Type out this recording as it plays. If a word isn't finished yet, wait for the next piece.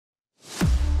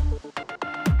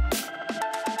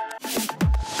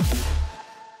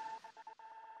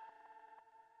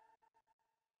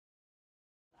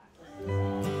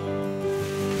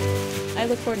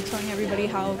look forward to telling everybody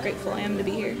how grateful I am to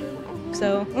be here.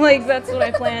 So, like, that's what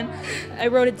I plan. I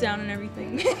wrote it down and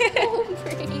everything.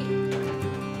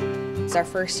 It's our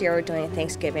first year we're doing a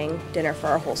Thanksgiving dinner for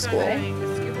our whole school.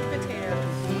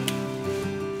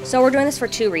 So we're doing this for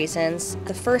two reasons.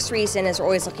 The first reason is we're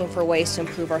always looking for ways to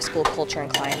improve our school culture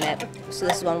and climate. So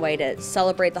this is one way to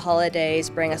celebrate the holidays,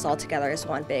 bring us all together as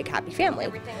one big happy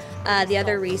family. The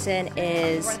other reason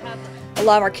is a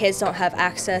lot of our kids don't have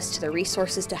access to the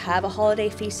resources to have a holiday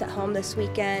feast at home this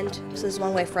weekend. So this is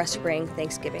one way for us to bring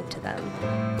Thanksgiving to them.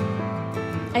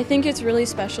 I think it's really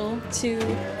special to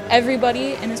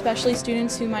everybody, and especially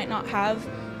students who might not have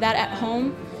that at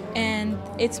home. And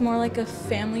it's more like a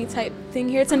family type thing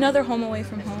here. It's another home away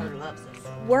from home.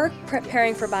 We're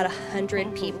preparing for about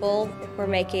 100 people. We're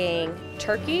making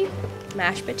turkey,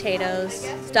 mashed potatoes,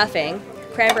 stuffing,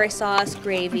 cranberry sauce,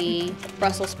 gravy,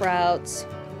 Brussels sprouts,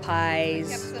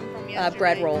 pies,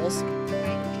 bread rolls.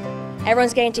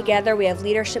 Everyone's getting together. We have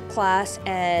leadership class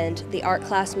and the art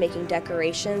class making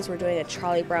decorations. We're doing a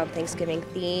Charlie Brown Thanksgiving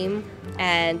theme,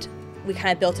 and we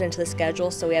kind of built it into the schedule,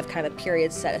 so we have kind of a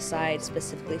period set aside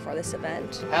specifically for this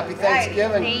event. Happy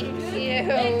Thanksgiving.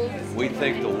 Thank you. We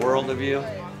think the world of you.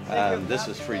 This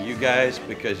is for you guys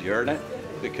because you earn it,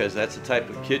 because that's the type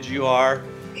of kids you are,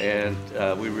 and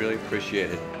we really appreciate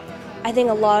it. I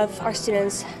think a lot of our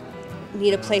students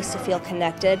need a place to feel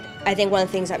connected. I think one of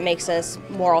the things that makes us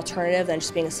more alternative than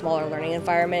just being a smaller learning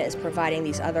environment is providing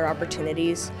these other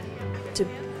opportunities to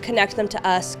connect them to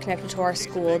us, connect them to our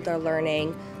school, their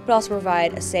learning, but also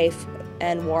provide a safe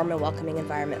and warm and welcoming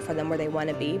environment for them where they want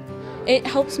to be. It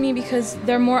helps me because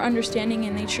they're more understanding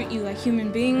and they treat you like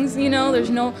human beings, you know? There's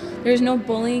no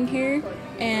bullying here,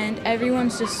 and everyone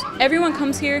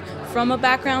comes here from a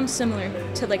background similar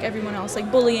to like everyone else,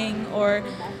 like bullying or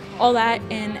all that,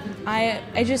 and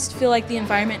I just feel like the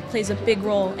environment plays a big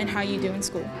role in how you do in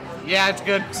school. Yeah, it's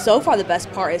good. So far the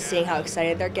best part is seeing how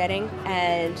excited they're getting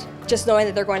and just knowing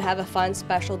that they're going to have a fun,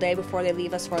 special day before they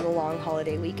leave us for the long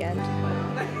holiday weekend.